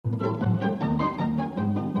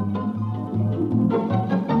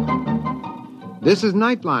This is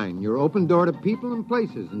Nightline, your open door to people and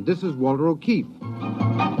places, and this is Walter O'Keefe.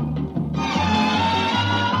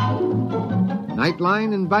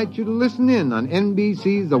 Nightline invites you to listen in on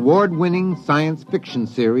NBC's award-winning science fiction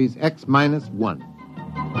series, X-1.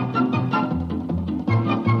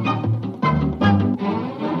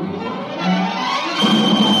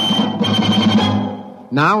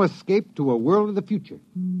 Now escape to a world of the future.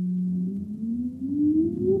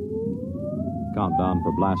 Countdown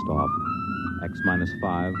for blast off.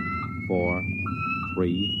 X-5, 4,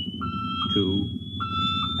 3, 2,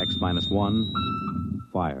 X-1,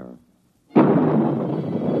 fire.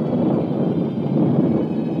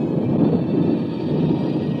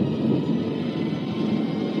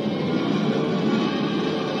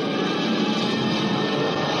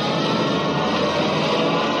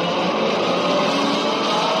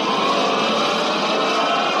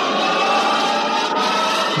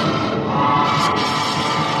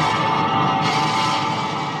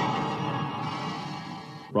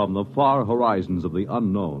 From the far horizons of the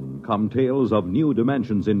unknown come tales of new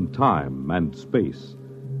dimensions in time and space.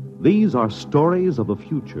 These are stories of the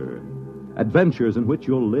future, adventures in which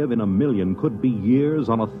you'll live in a million, could be years,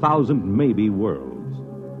 on 1,000 maybe worlds.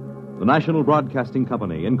 The National Broadcasting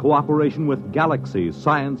Company, in cooperation with Galaxy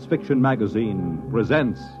Science Fiction Magazine,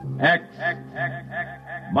 presents X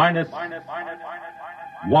minus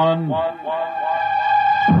 1.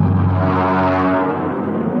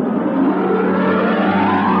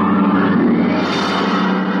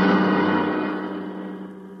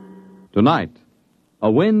 Tonight,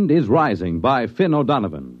 A Wind is Rising by Finn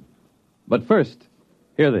O'Donovan. But first,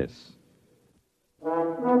 hear this.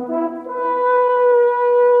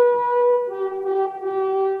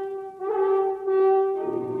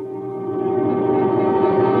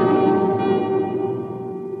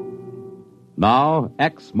 Now,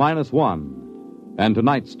 X-1. And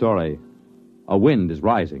tonight's story, A Wind is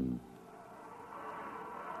Rising.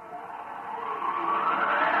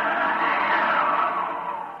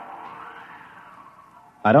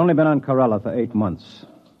 I'd only been on Corella for 8 months.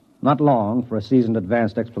 Not long for a seasoned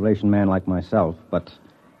advanced exploration man like myself, but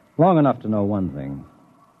long enough to know one thing.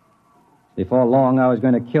 Before long, I was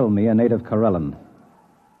going to kill me a native Corellan.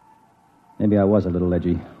 Maybe I was a little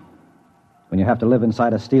edgy. When you have to live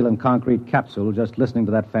inside a steel and concrete capsule just listening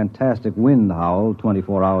to that fantastic wind howl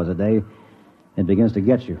 24 hours a day, it begins to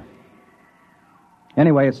get you.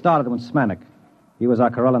 Anyway, it started when Smanik, he was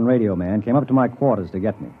our Corellan radio man, came up to my quarters to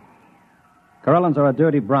get me. Corellans are a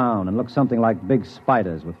dirty brown and look something like big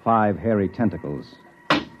spiders with 5 hairy tentacles.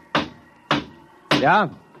 Yeah?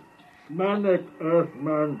 Smanik,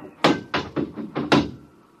 Earthman.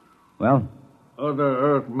 Well? Other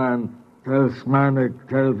Earthman, tell Smanik,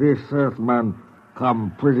 tell this Earthman,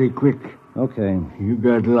 come pretty quick. Okay. You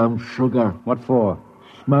got lump sugar. What for?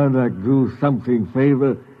 Smanik, do something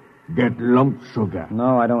favor, get lump sugar.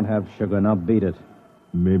 No, I don't have sugar. Now beat it.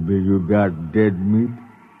 Maybe you got dead meat?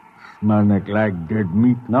 Smanik like dead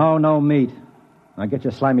meat? No meat. Now get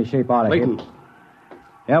your slimy shape out of here. Clayton.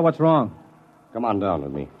 Yeah, what's wrong? Come on down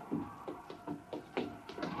with me.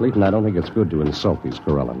 Clayton, I don't think it's good to insult these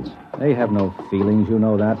Corellans. They have no feelings, you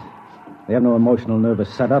know that. They have no emotional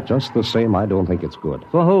nervous setup. Just the same, I don't think it's good.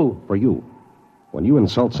 For who? For you. When you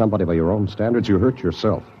insult somebody by your own standards, you hurt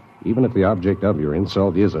yourself, even if the object of your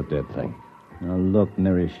insult is a dead thing. Now, look,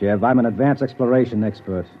 Mirishev, I'm an advanced exploration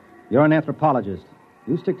expert. You're an anthropologist.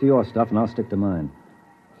 You stick to your stuff, and I'll stick to mine.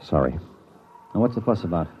 Sorry. Now, what's the fuss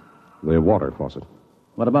about? The water faucet.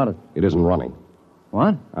 What about it? It isn't running.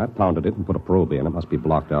 What? I pounded it and put a probe in. It must be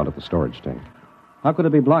blocked out at the storage tank. How could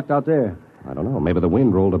it be blocked out there? I don't know. Maybe the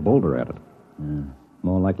wind rolled a boulder at it.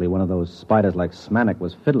 More likely one of those spiders like Smanik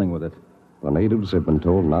was fiddling with it. The natives have been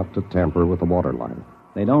told not to tamper with the water line.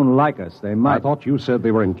 They don't like us. They might. I thought you said they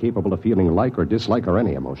were incapable of feeling like or dislike or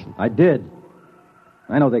any emotion. I did.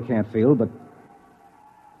 I know they can't feel, but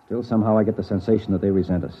still somehow I get the sensation that they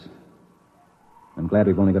resent us. I'm glad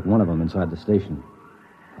we've only got one of them inside the station.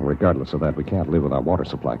 Regardless of that, we can't live with our water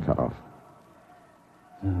supply cut off.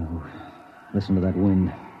 Oh, listen to that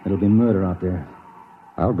wind. It'll be murder out there.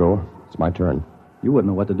 I'll go. It's my turn. You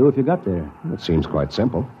wouldn't know what to do if you got there. It seems quite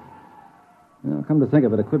simple. Now, come to think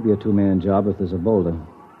of it, it could be a 2-man job if there's a boulder.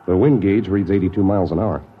 The wind gauge reads 82 miles an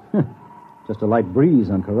hour. Just a light breeze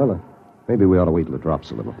on Corella. Maybe we ought to wait till it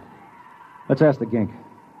drops a little. Let's ask the gink.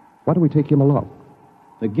 Why do we take him along?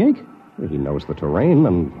 The gink? He knows the terrain,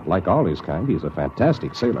 and like all his kind, he's a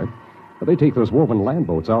fantastic sailor. But they take those woven land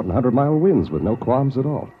boats out in 100-mile winds with no qualms at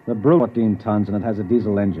all. The brute 14 tons, and it has a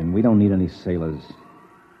diesel engine. We don't need any sailors.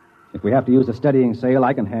 If we have to use a steadying sail,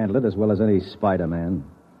 I can handle it as well as any Spider-Man.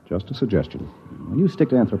 Just a suggestion. Well, you stick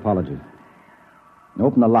to anthropology.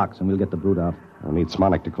 Open the locks and we'll get the brute out. I'll need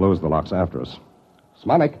Smonik to close the locks after us.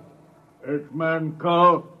 Smonik? X-Man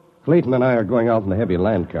call. Clayton and I are going out in the heavy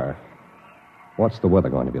land car. What's the weather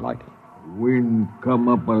going to be like? Wind come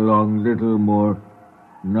up along little more.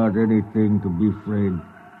 Not anything to be afraid.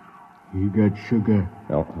 He got sugar.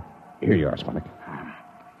 Oh, here you are, Smonik.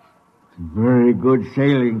 Very good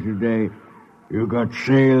sailing today. You got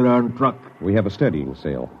sail on truck. We have a steadying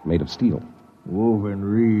sail made of steel. Woven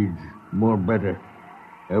reeds. More better.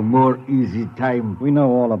 A more easy time. We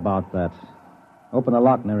know all about that. Open the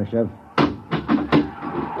lock, Nereshev.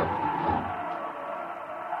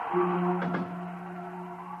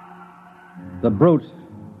 The brute,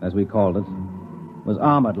 as we called it, was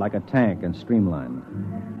armored like a tank and streamlined.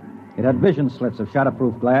 It had vision slits of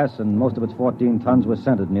shatterproof glass, and most of its 14 tons was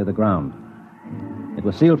centered near the ground. It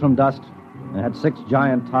was sealed from dust and had 6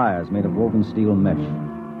 giant tires made of woven steel mesh.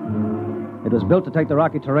 It was built to take the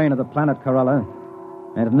rocky terrain of the planet Corella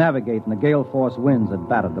and to navigate in the gale-force winds that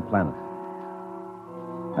battered the planet.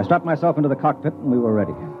 I strapped myself into the cockpit, and we were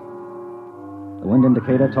ready. The wind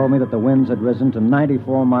indicator told me that the winds had risen to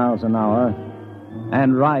 94 miles an hour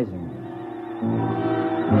and rising.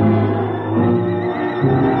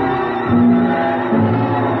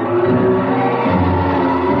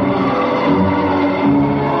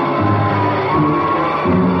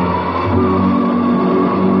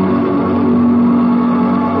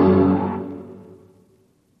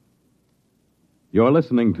 You're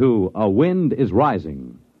listening to A Wind is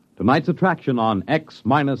Rising, tonight's attraction on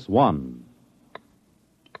X-1.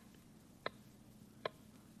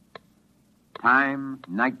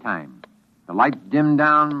 Nighttime. The lights dim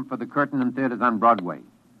down for the curtain in theaters on Broadway.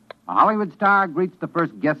 A Hollywood star greets the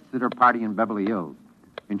first guests at her party in Beverly Hills.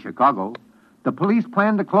 In Chicago, the police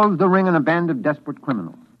plan to close the ring on a band of desperate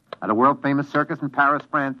criminals. At a world-famous circus in Paris,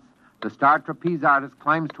 France, the star trapeze artist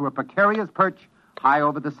climbs to a precarious perch high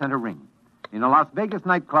over the center ring. In a Las Vegas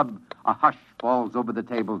nightclub, a hush falls over the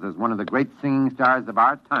tables as one of the great singing stars of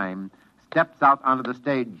our time steps out onto the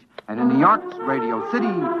stage. And in New York's Radio City,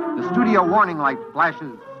 the studio warning light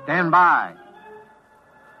flashes, "Stand by."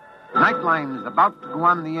 Nightline is about to go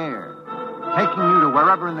on the air, taking you to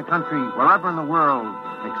wherever in the country, wherever in the world,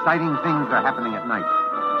 exciting things are happening at night.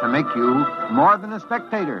 To make you more than a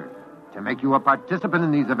spectator, to make you a participant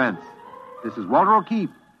in these events. This is Walter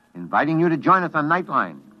O'Keefe, inviting you to join us on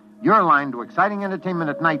Nightline, your line to exciting entertainment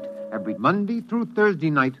at night, every Monday through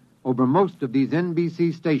Thursday night over most of these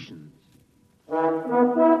NBC stations.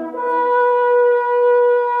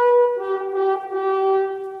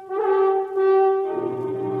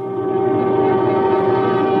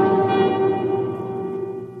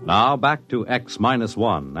 Now back to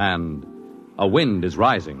X-1 and A Wind is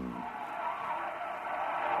Rising.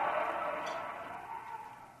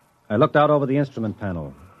 I looked out over the instrument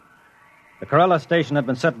panel. The Corella station had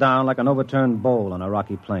been set down like an overturned bowl on a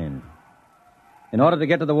rocky plain. In order to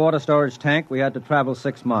get to the water storage tank, we had to travel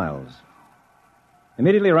 6 miles.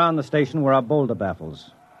 Immediately around the station were our boulder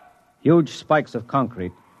baffles, huge spikes of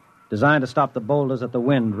concrete designed to stop the boulders that the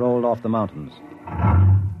wind rolled off the mountains.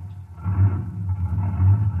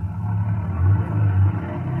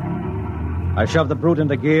 I shoved the brute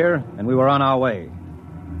into gear, and we were on our way.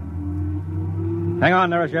 Hang on,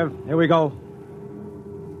 Nereshev. Here we go.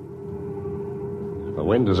 The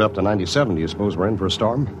wind is up to 97. Do you suppose we're in for a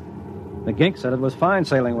storm? The gink said it was fine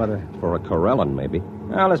sailing weather. For a Corellan, maybe.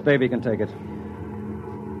 Well, this baby can take it.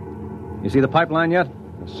 You see the pipeline yet?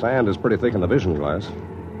 The sand is pretty thick in the vision glass.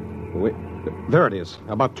 There it is.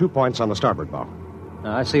 About 2 points on the starboard bow.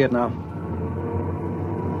 I see it now.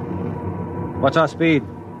 What's our speed?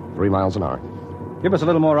 3 miles an hour. Give us a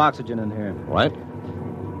little more oxygen in here. Right?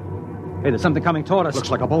 Hey, there's something coming toward us.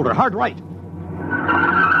 Looks like a boulder. Hard right.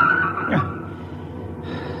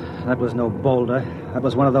 That was no boulder. That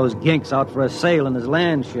was one of those ginks out for a sail in his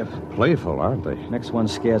land ship. Playful, aren't they? Next one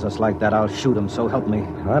scares us like that, I'll shoot him, so help me.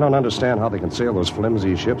 I don't understand how they can sail those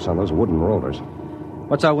flimsy ships on those wooden rollers.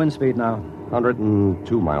 What's our wind speed now?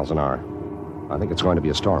 102 miles an hour. I think it's going to be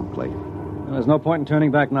a storm, Clay. Well, there's no point in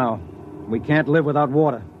turning back now. We can't live without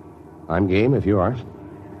water. I'm game if you are.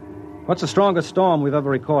 What's the strongest storm we've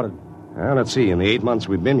ever recorded? Well, let's see. In the 8 months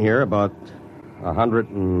we've been here, about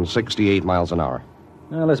 168 miles an hour.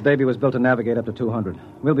 Well, this baby was built to navigate up to 200.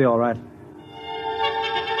 We'll be all right.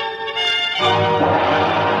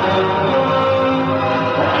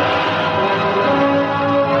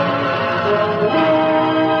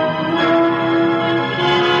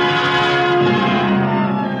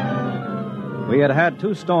 We had had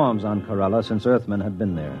 2 storms on Corella since Earthmen had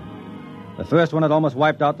been there. The first one had almost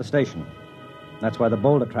wiped out the station. That's why the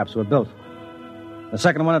boulder traps were built. The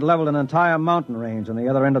second one had leveled an entire mountain range on the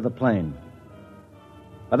other end of the plain.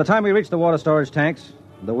 By the time we reached the water storage tanks,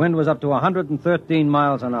 the wind was up to 113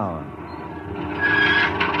 miles an hour.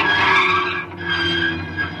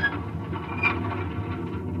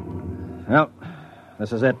 Well,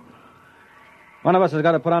 this is it. One of us has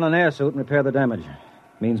got to put on an air suit and repair the damage.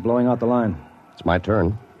 Means blowing out the line. It's my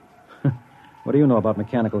turn. What do you know about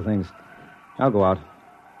mechanical things? I'll go out.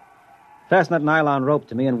 Fasten that nylon rope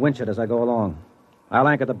to me and winch it as I go along. I'll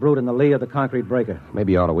anchor the brute in the lee of the concrete breaker.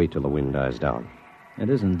 Maybe you ought to wait till the wind dies down. It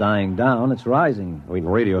isn't dying down, it's rising. We can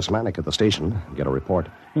radio Smanik at the station and get a report.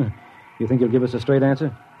 You think he'll give us a straight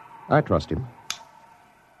answer? I trust him.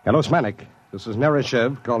 Hello, Smanik. This is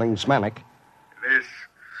Nereshev calling Smanik. This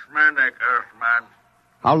Smanik, Earthman.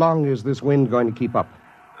 How long is this wind going to keep up?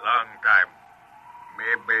 Long time.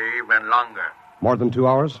 Maybe even longer. More than 2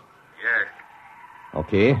 hours? Yes.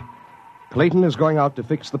 Okay. Clayton is going out to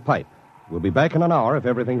fix the pipe. We'll be back in an hour if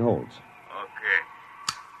everything holds. Okay.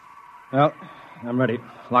 Well, I'm ready.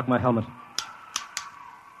 Lock my helmet.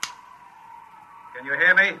 Can you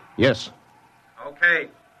hear me? Yes. Okay.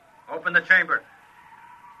 Open the chamber.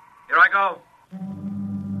 Here I go.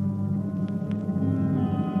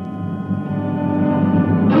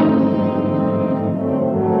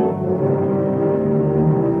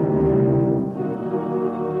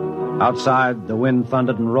 Outside, the wind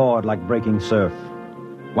thundered and roared like breaking surf.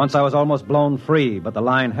 Once I was almost blown free, but the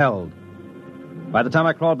line held. By the time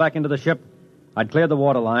I crawled back into the ship, I'd cleared the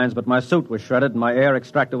water lines, but my suit was shredded and my air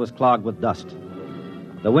extractor was clogged with dust.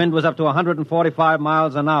 The wind was up to 145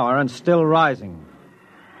 miles an hour and still rising.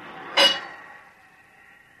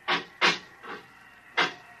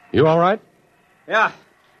 You all right? Yeah.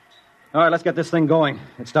 All right, let's get this thing going.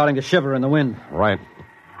 It's starting to shiver in the wind. Right.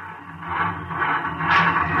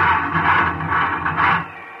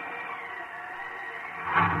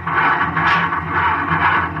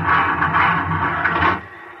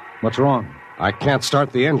 What's wrong? I can't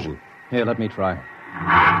start the engine. Here, let me try.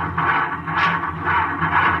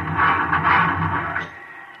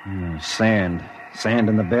 Sand. Sand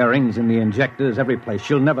in the bearings, in the injectors, every place.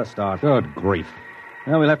 She'll never start. Good grief.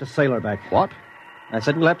 Well, we'll have to sail her back. What? I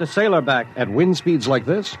said we'll have to sail her back. At wind speeds like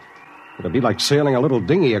this? It'll be like sailing a little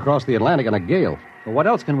dinghy across the Atlantic in a gale. Well, what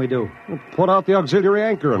else can we do? We'll put out the auxiliary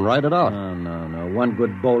anchor and ride it out. No. One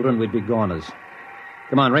good boulder and we'd be goners.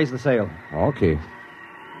 Come on, raise the sail. Okay.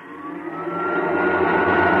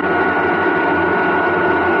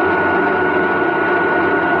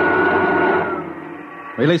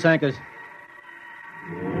 Release anchors.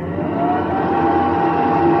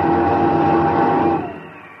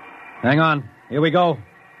 Hang on. Here we go.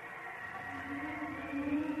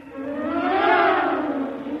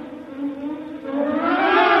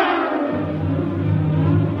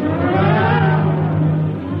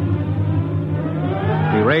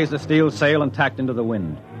 We raised the steel sail and tacked into the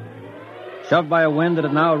wind. Shoved by a wind that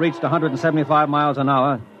had now reached 175 miles an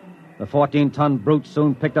hour, the 14-ton brute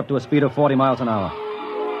soon picked up to a speed of 40 miles an hour.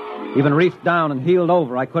 Even reefed down and heeled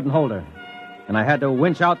over, I couldn't hold her. And I had to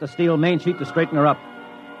winch out the steel main sheet to straighten her up.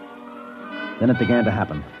 Then it began to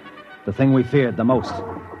happen. The thing we feared the most.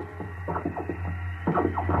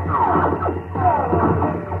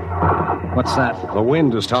 What's that? The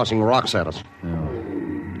wind is tossing rocks at us. Oh.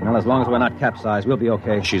 Well, as long as we're not capsized, we'll be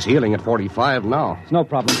okay. She's heeling at 45 now. It's no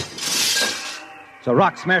problem. So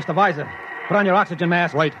rock smashed the visor. Put on your oxygen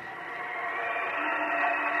mask. Wait.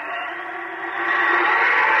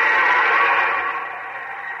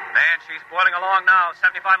 Man, she's boiling along now,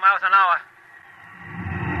 75 miles an hour.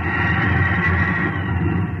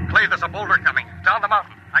 Clay, there's a boulder coming. Down the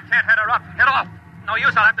mountain. I can't head her up. Head off. No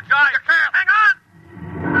use, I'll have to drive. You can't. Hang on!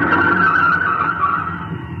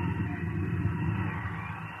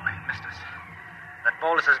 Wait, mistress. That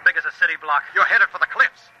boulder's as big as a city block. You're headed for the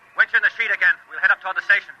cliffs. Winch in the sheet again. We'll head up toward the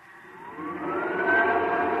station.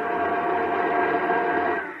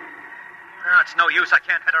 No, it's no use. I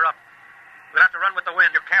can't head her up. We'll have to run with the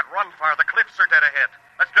wind. You can't run far. The cliffs are dead ahead.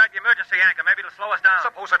 Let's drag the emergency anchor. Maybe it'll slow us down.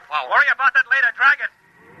 Suppose it fouls. Worry about that later. Drag it.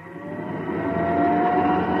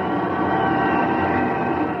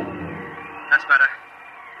 That's better.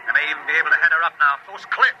 I may even be able to head her up now. Those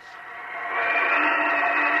cliffs.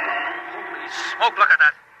 Holy smoke, look at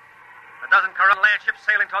that. A dozen current land ships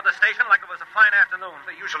sailing toward the station like it was a fine afternoon.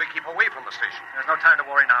 They usually keep away from the station. There's no time to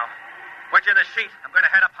worry now. Winch in the sheet. I'm going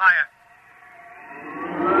to head up higher.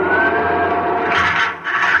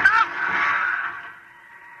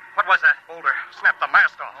 What was that? Boulder. Snap the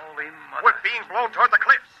mast off. Holy mother. We're being blown toward the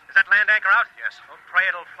cliffs. Is that land anchor out? Yes. Oh, pray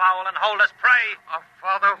it'll foul and hold us. Pray. Our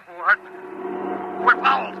Father who art... We're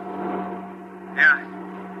fouled. Yeah,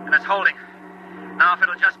 and it's holding. Now if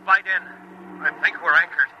it'll just bite in. I think we're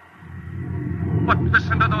anchored. But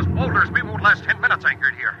listen to those boulders. boulders. We won't last 10 minutes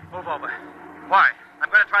anchored here. Move over. Why? I'm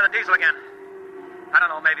going to try the diesel again. I don't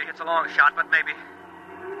know, maybe it's a long shot, but maybe.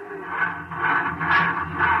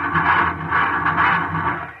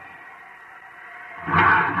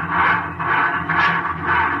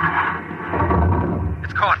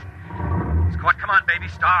 It's caught. It's caught. Come on, baby.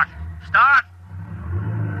 Start. Start!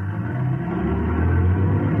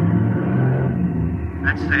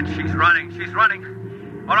 That's it. She's running. She's running.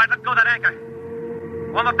 All right, let go of that anchor.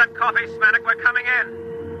 Warm up that coffee, Smanik. We're coming in.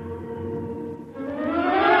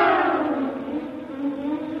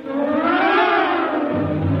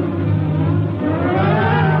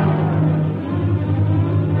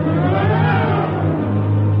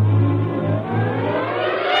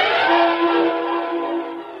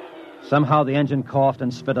 Somehow the engine coughed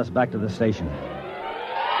and spit us back to the station.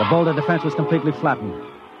 The boulder defense was completely flattened,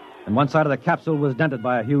 and one side of the capsule was dented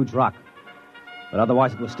by a huge rock. But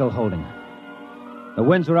otherwise it was still holding. The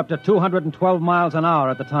winds were up to 212 miles an hour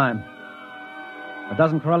at the time. A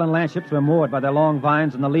dozen Corellan land ships were moored by their long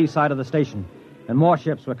vines on the lee side of the station, and more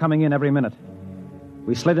ships were coming in every minute.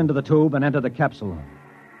 We slid into the tube and entered the capsule.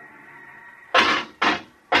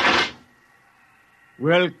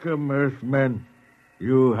 Welcome, Earthmen.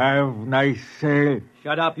 You have nice sail.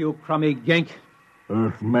 Shut up, you crummy gink.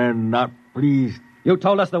 Earthmen not pleased. You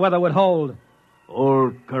told us the weather would hold.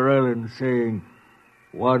 Old Corellan saying,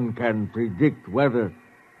 one can predict weather,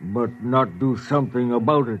 but not do something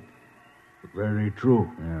about it. Very true.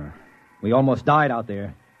 Yeah. We almost died out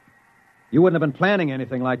there. You wouldn't have been planning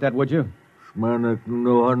anything like that, would you? Smanik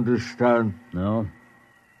no understand. No?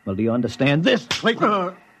 Well, do you understand this? Wait.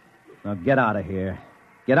 Now get out of here.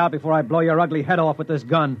 Get out before I blow your ugly head off with this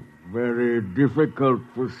gun. Very difficult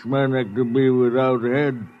for Smanik to be without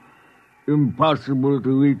head. Impossible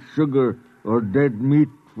to eat sugar or dead meat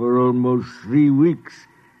for almost 3 weeks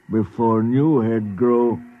before new head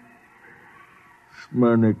grow.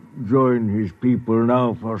 Smanik join his people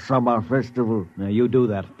now for summer festival. Now, you do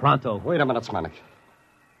that. Pronto. Wait a minute, Smanik.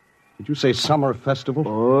 Did you say summer festival?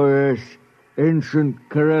 Oh, yes. Ancient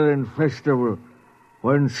Corellan festival.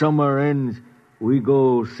 When summer ends, we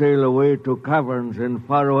go sail away to caverns in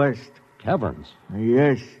far west. Caverns?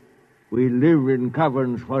 Yes. We live in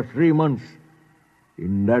caverns for 3 months.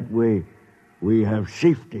 In that way, we have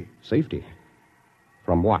safety. Safety?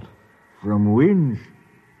 From what? From winds.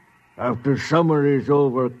 After summer is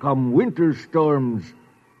over, come winter storms.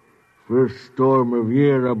 First storm of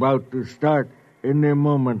year about to start any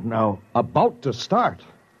moment now. About to start?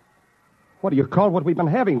 What do you call what we've been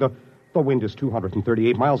having? The wind is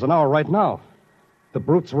 238 miles an hour right now. The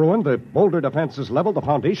brute's ruined, the boulder defense is leveled, the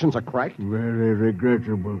foundations are cracked. Very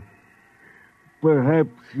regrettable.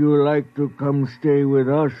 Perhaps you like to come stay with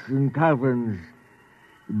us in caverns.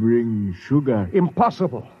 Bring sugar.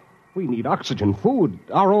 Impossible. We need oxygen, food,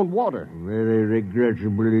 our own water. Very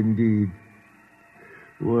regrettable indeed.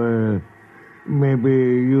 Well, maybe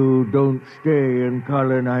you don't stay and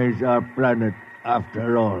colonize our planet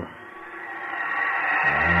after all.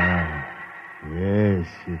 Yes.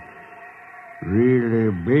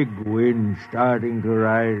 Really big wind starting to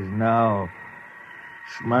rise now.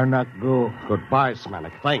 Smanik go. Goodbye,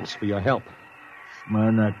 Smanik. Thanks for your help.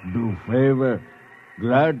 Smanik do favor.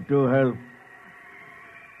 Glad to help.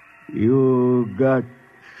 You got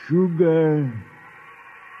sugar?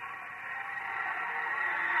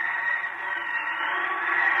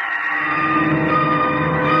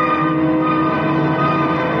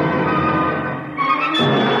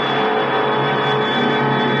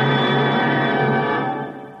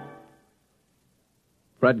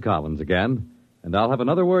 Fred Collins again, and I'll have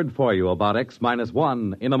another word for you about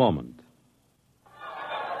X-1 in a moment.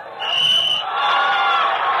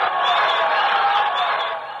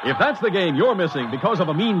 If that's the game you're missing because of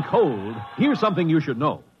a mean cold, here's something you should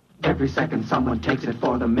know. Every second someone takes it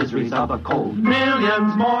for the miseries of a cold.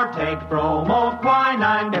 Millions more take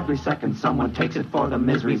bromoquinine. Every second someone takes it for the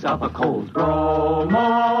miseries of a cold.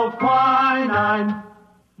 Bromoquinine.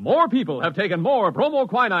 More people have taken more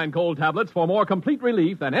bromoquinine cold tablets for more complete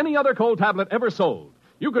relief than any other cold tablet ever sold.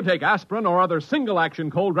 You could take aspirin or other single-action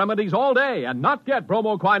cold remedies all day and not get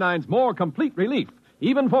bromoquinine's more complete relief,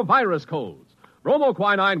 even for virus colds.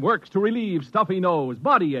 Bromoquinine works to relieve stuffy nose,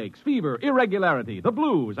 body aches, fever, irregularity, the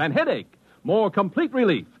blues, and headache. More complete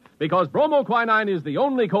relief, because bromoquinine is the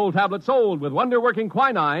only cold tablet sold with wonder-working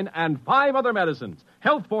quinine and 5 other medicines,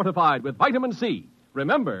 health-fortified with vitamin C.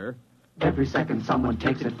 Remember... Every second someone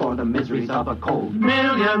takes it for the miseries of a cold.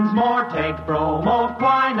 Millions more take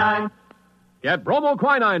bromoquinine. Get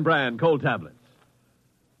bromoquinine brand cold tablets.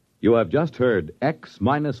 You have just heard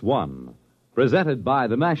X-1, presented by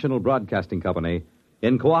the National Broadcasting Company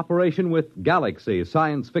in cooperation with Galaxy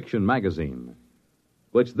Science Fiction Magazine,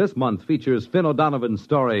 which this month features Finn O'Donovan's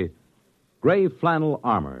story, Gray Flannel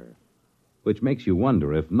Armor, which makes you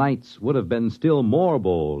wonder if knights would have been still more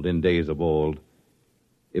bold in days of old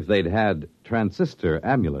if they'd had transistor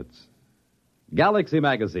amulets. Galaxy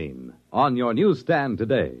Magazine, on your newsstand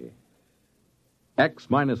today.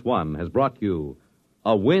 X-1 has brought you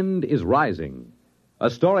A Wind is Rising, a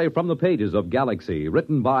story from the pages of Galaxy,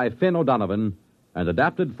 written by Finn O'Donovan and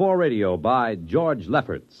adapted for radio by George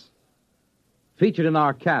Lefferts. Featured in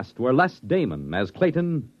our cast were Les Damon as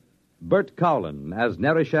Clayton, Bert Cowlin as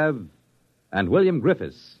Nerishev, and William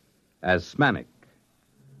Griffiths as Smanik.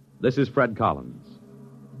 This is Fred Collins.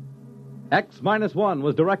 X-1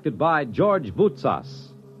 was directed by George Voutsas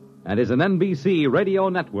and is an NBC Radio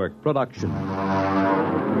Network production.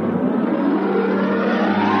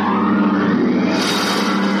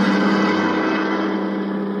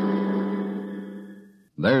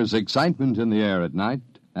 There's excitement in the air at night,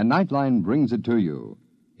 and Nightline brings it to you.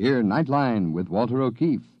 Hear Nightline with Walter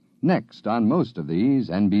O'Keefe next on most of these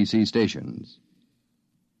NBC stations.